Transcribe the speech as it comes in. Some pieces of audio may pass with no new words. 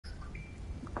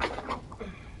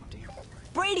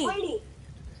Brady!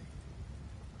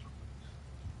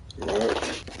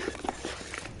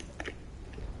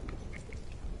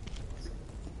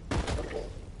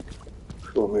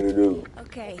 What me to do?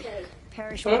 Okay.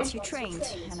 Parrish wants you trained,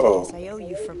 and I guess I owe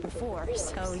you for before,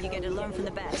 so you get to learn from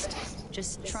the best.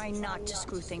 Just try not to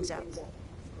screw things up.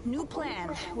 New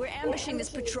plan. We're ambushing this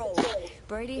patrol.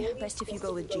 Brady, best if you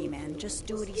go with G-Man. Just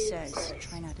do what he says.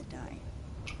 Try not to die.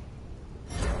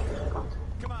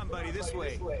 Come on, buddy, this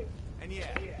way. And yeah,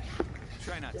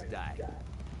 try not to die.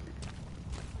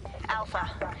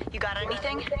 Alpha, you got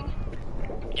anything?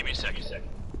 Give me a second.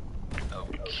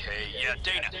 Okay, yeah,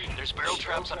 Dana. There's barrel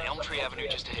traps on Elm Tree Avenue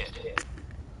just ahead.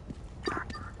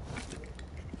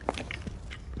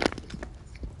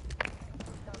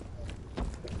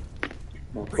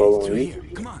 I'm Brady, following through you. here.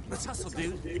 Come on, let's hustle,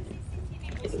 dude.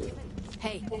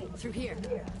 Hey, through here.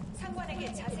 Come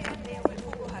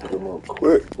on,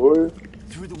 quick, boy.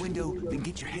 Through the window, then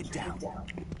get your head down.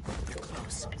 They're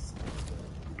close.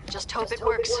 Just hope it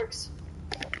works.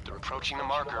 They're approaching the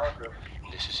marker.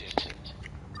 This is it.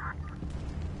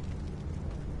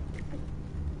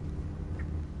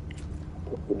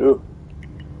 What to do?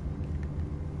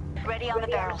 Ready on the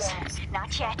barrels.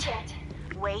 Not yet.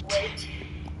 Wait.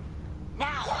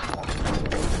 Now!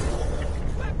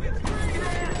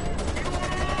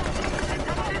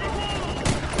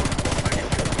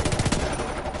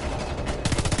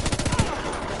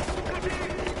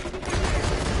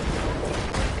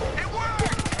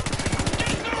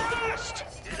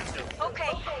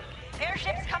 Okay,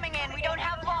 airship's coming in. We don't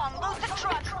have long. Loot the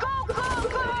truck. Go, go,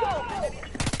 go!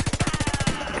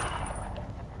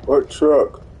 What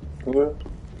truck? Yeah.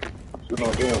 It's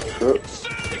no damn truck.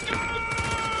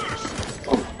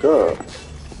 Oh my god.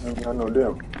 I ain't got no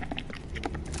damn.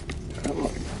 Come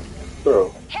on. Bro.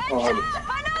 Heads Oh, up!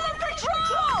 Another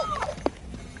patrol!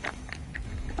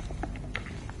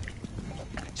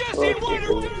 Jesse, what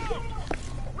are we?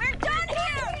 We're done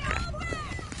here! Go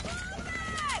back! Go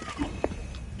back!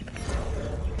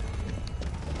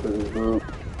 this is group.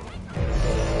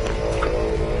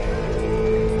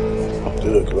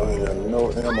 Good, 'cause I ain't got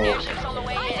no ammo. Airship's on the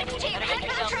way in. Team, head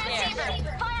for the transceiver!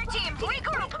 Fire team,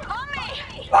 regroup! On me!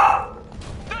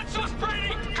 That's us,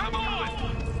 Brady! Come on!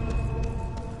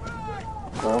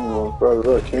 I'm going as fast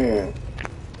as I can.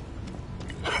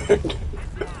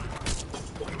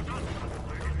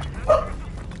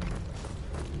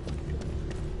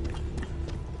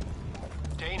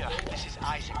 Dana, this is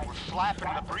Isaac. We're flapping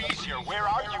in the breeze here. Where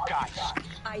are you guys?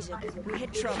 Isaac, we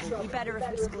hit trouble. Be better if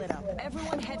we split up.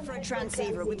 Everyone head for a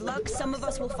transceiver. With luck, some of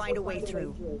us will find a way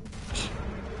through.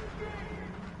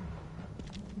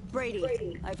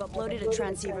 Brady, I've uploaded a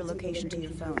transceiver location to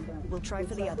your phone. We'll try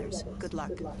for the others. Good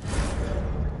luck.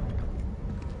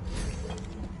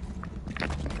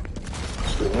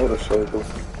 The motorcycle.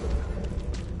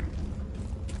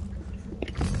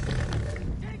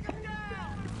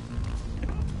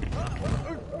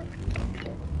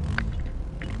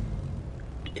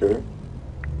 Okay.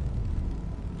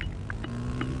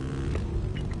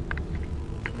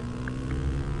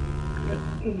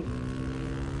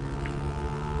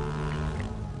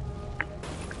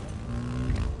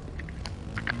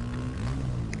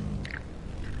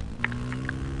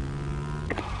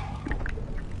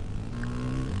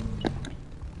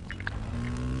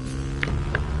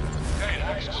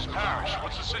 Dana, this is Parrish.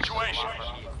 What's the situation?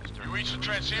 You reached the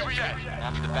transceiver yet?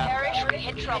 After the battle. Parrish, we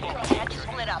hit trouble. We had to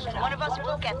split up. One of us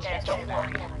will get there, don't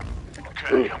worry.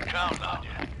 Okay, I'm counting on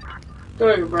you.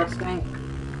 Go, Rusty.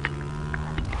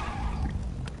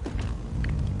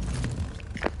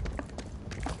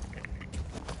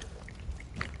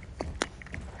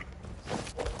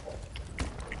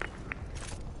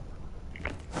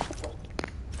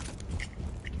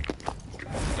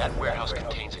 That warehouse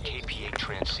contains a KPA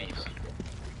transceiver.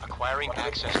 Acquiring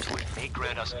access to it may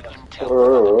grant us intel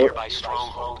on the nearby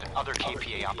stronghold and other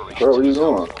KPA operations. Where are you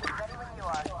going?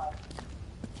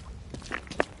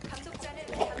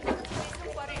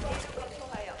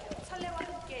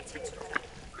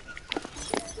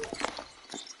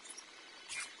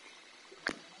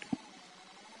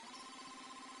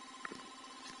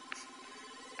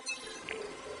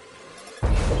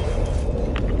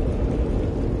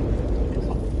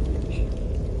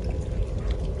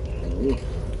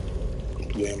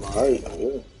 Damn, alright,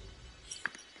 yeah.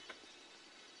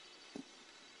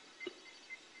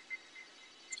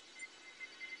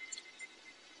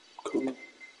 Cool.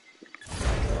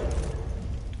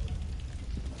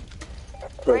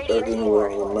 Put that anywhere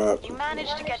on the map. You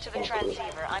managed to get to the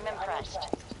transceiver. I'm impressed.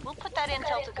 We'll put that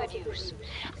intel to good use.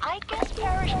 I guess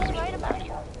Parrish was right about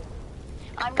you.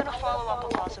 I'm gonna follow up a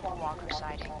possible walker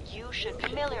sighting. You should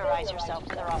familiarize yourself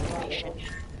with our operation.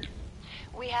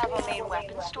 We have a main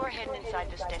weapons store hidden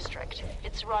inside this district.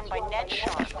 It's run by Ned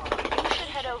Sharp. You should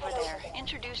head over there.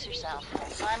 Introduce yourself.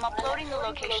 I'm uploading the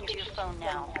location to your phone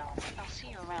now. I'll see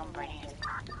you around, Brady.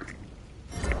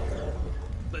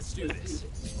 Let's do this.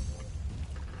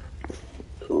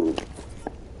 Cool.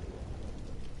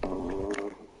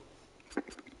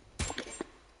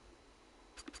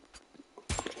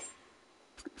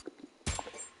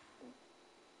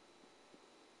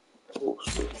 Oh,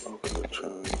 shit. Okay,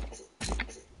 change.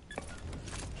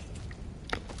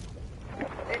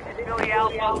 This is Billy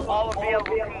Alpha, all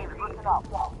available teams. Listen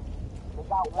up. We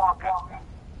got Walker.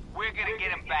 We're gonna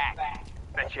get him back.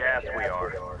 Bet your ass we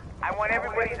are. I want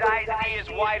everybody's eyes and ears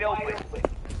wide open.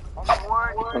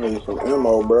 I need some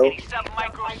ammo, bro. Any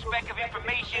sub-micro speck of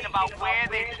information about where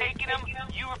they're taking him,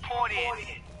 you report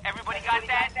in. Everybody got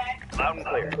that? Loud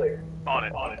and clear. On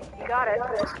it. You got it.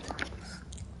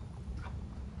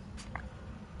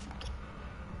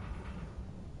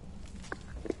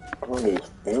 I need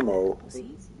ammo.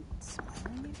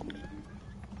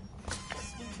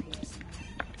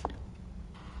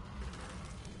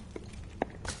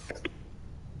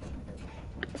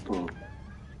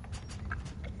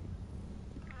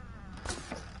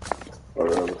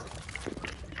 Whatever.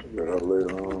 Get up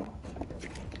later on.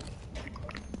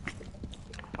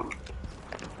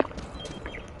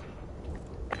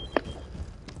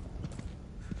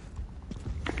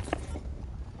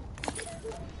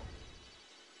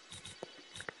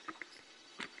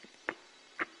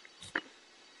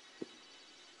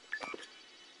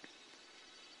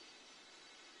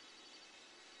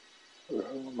 Where the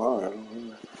hell am I?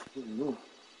 I don't know.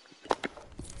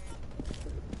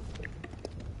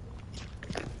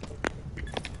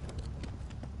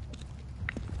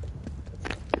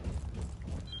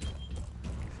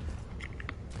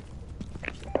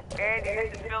 Andy,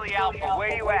 this is Billy Alpha.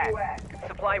 Where you at?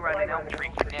 Supply run in Elm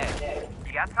Tree, Ned.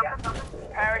 You got something?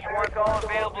 Parish wants all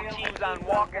available teams on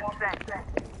Walker's scent.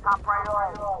 Top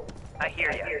priority. I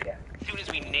hear ya. As soon as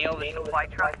we nail the supply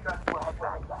truck, we'll head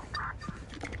back.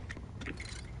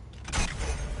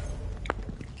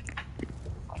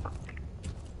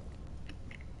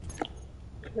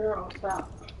 Girl,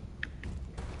 stop.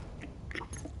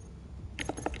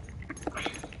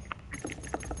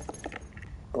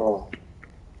 Oh.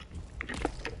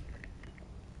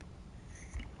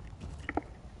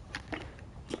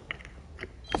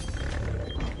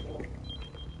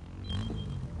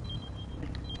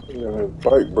 Yeah, that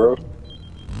bike, bro. I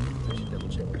should double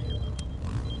check right here.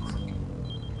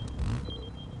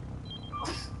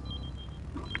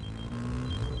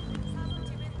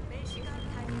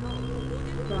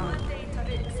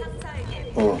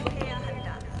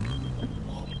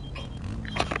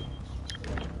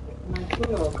 My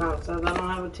Timo account says I don't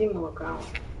have a Timo account.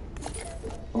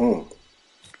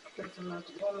 Guess I'm not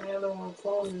to go on the other one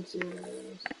phone and see what it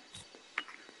is.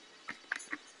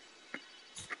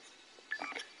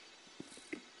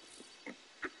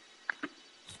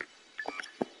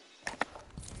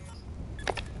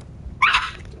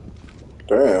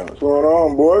 Damn, what's going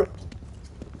on, boy?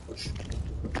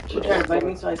 She tried to bite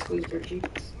me, so I squeezed her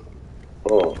cheeks.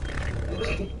 Oh.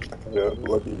 Yeah,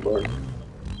 lucky bug.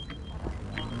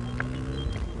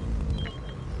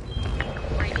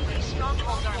 Brady, these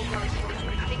strongholds aren't closing.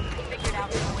 We think we figured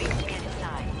out some ways to get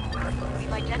inside.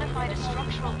 We've identified a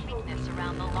structural weakness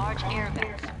around the large air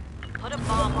vents. Put a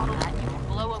bomb on that and we'll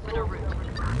blow open a route.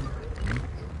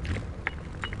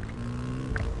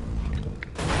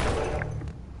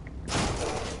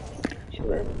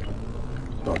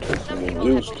 Some people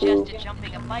have suggested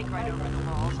jumping a bike right over the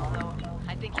walls, although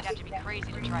I think you'd have to be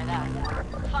crazy to try that.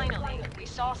 Finally, we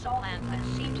saw some plans that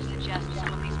seem to suggest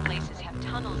some of these places have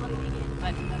tunnels leading in,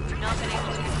 but we've not been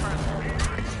able to confirm that.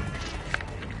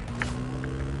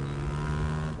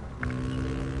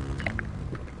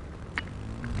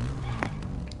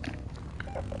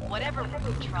 Whatever route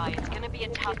we try, it's gonna be a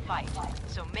tough fight,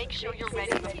 so make sure you're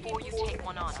ready before you take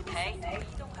one on, okay?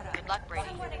 Good luck, Brady.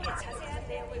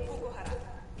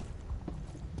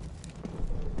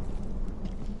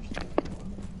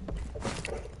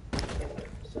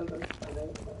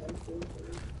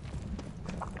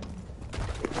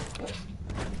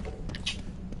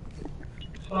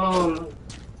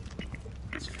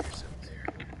 It's fierce up there.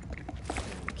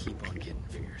 And keep on getting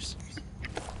fierce.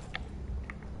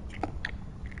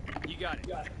 You got it.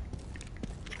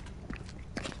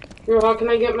 Girl, how can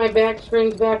I get my back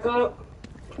screens back up?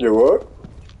 You what?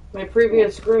 My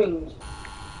previous screens.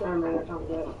 Sorry, man, I can't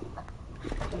get it.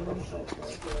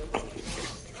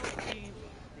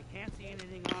 They can't see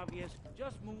anything obvious.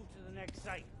 Just move to the next. next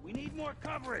site. We need more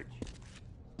coverage.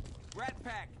 Rat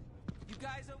Pack, you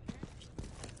guys okay?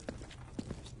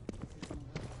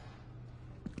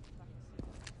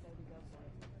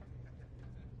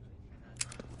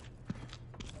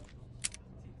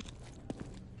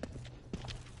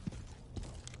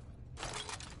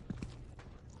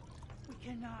 We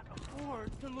cannot afford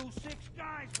to lose 6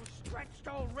 guys. We're stretched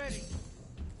already.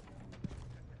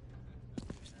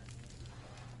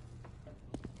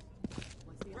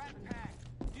 Rat Pack,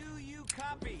 do you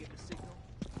copy? Get the signal.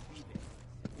 Be there.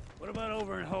 What about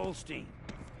over in Holstein?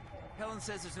 Helen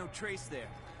says there's no trace there.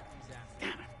 He's after.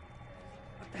 Damn it.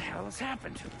 What the hell has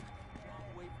happened to them?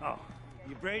 Oh,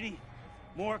 you Brady?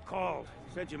 Moore called.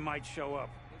 Said you might show up.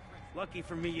 Lucky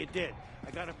for me you did.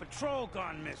 I got a patrol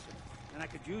gone missing, and I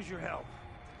could use your help.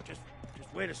 Just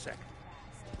wait a second.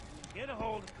 Get a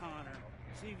hold of Connor.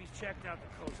 See if he's checked out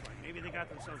the coastline. Maybe they got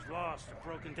themselves lost or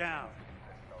broken down.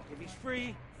 If he's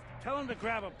free, tell him to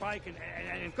grab a bike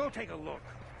and go take a look.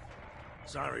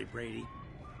 Sorry, Brady.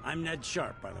 I'm Ned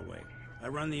Sharp, by the way. I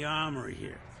run the armory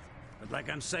here. But like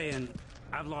I'm saying,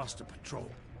 I've lost a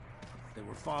patrol. They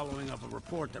were following up a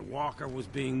report that Walker was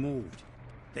being moved.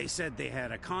 They said they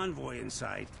had a convoy in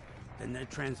sight, then their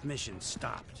transmission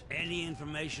stopped. Any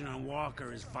information on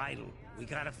Walker is vital. We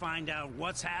gotta find out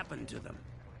what's happened to them.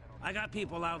 I got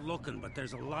people out looking, but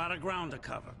there's a lot of ground to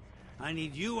cover. I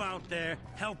need you out there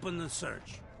helping the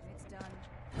search. It's done.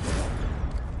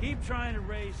 Keep trying to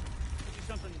raise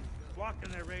something blocking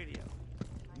their radio.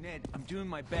 Ned, I'm doing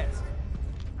my best.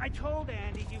 I told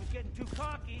Andy he was getting too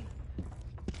cocky.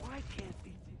 Why can't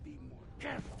people be more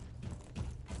careful?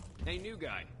 Hey, new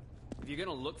guy. If you're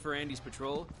gonna look for Andy's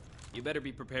patrol, you better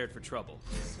be prepared for trouble.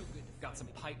 Got some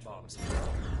pipe bombs.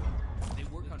 They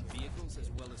work on vehicles as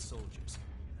well as soldiers.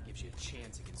 Gives you a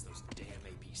chance against those damn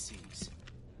APCs.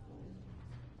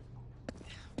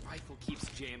 Rifle keeps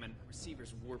jamming.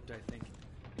 Receiver's warped, I think.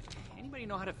 Anybody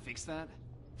know how to fix that?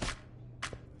 That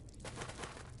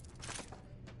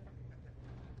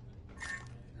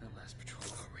last patrol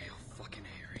got real fucking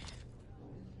hairy.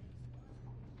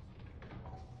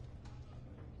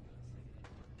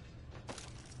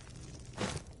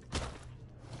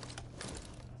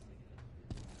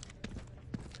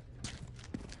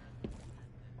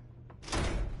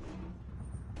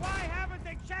 Why haven't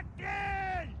they checked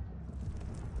in?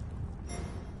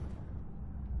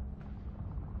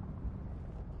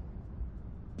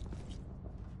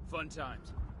 Fun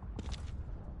times.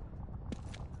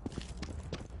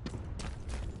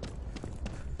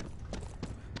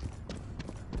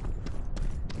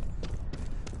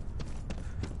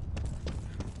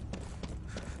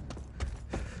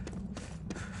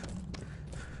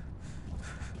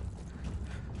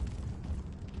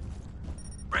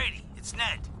 Brady, it's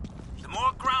Ned. The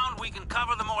more ground we can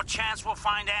cover, the more chance we'll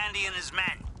find Andy and his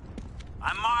men.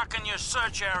 I'm marking your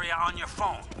search area on your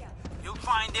phone. You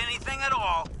find anything at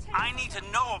all, I need to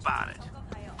know about it.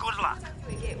 Good luck.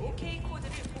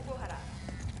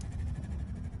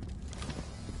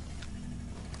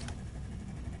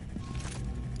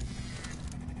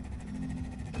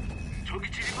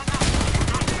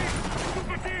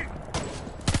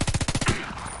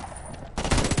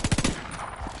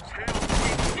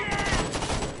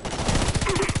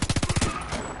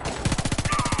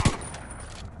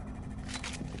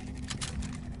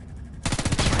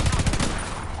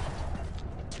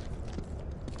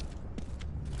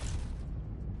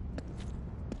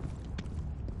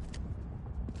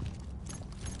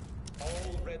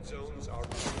 All red zones are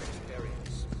restricted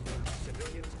areas.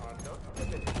 Civilians are not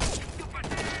permitted.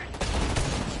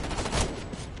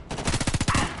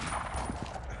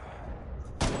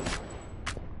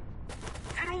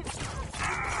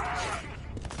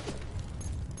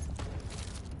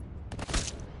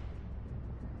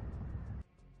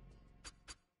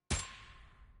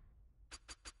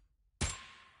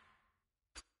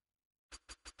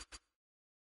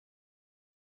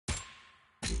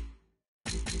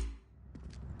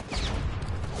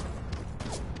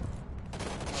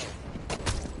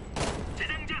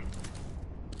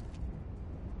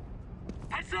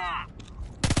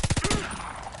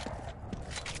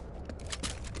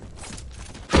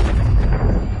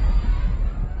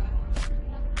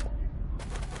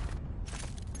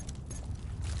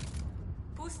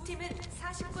 보스팀은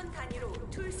 40분 단위로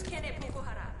툴 스캔에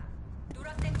보고하라.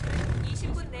 노란탱크는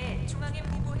 20분 내에 중앙에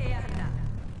보고해야 한다.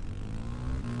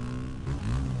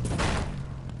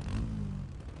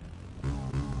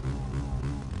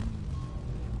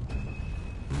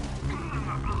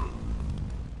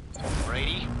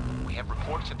 Brady, we have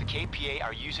reports that the KPA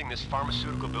are using this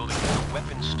pharmaceutical building as a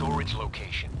weapons storage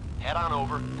location. Head on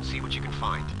over and see what you can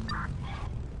find.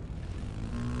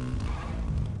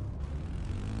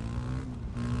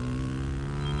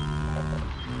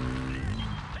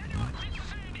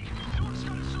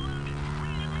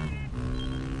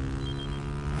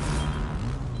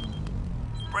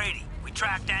 Brady, we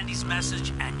tracked Andy's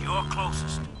message, and you're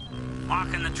closest.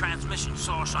 Marking the transmission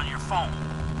source on your phone.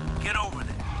 Get over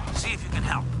there. See if you can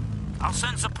help. I'll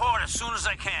send support as soon as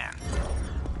I can.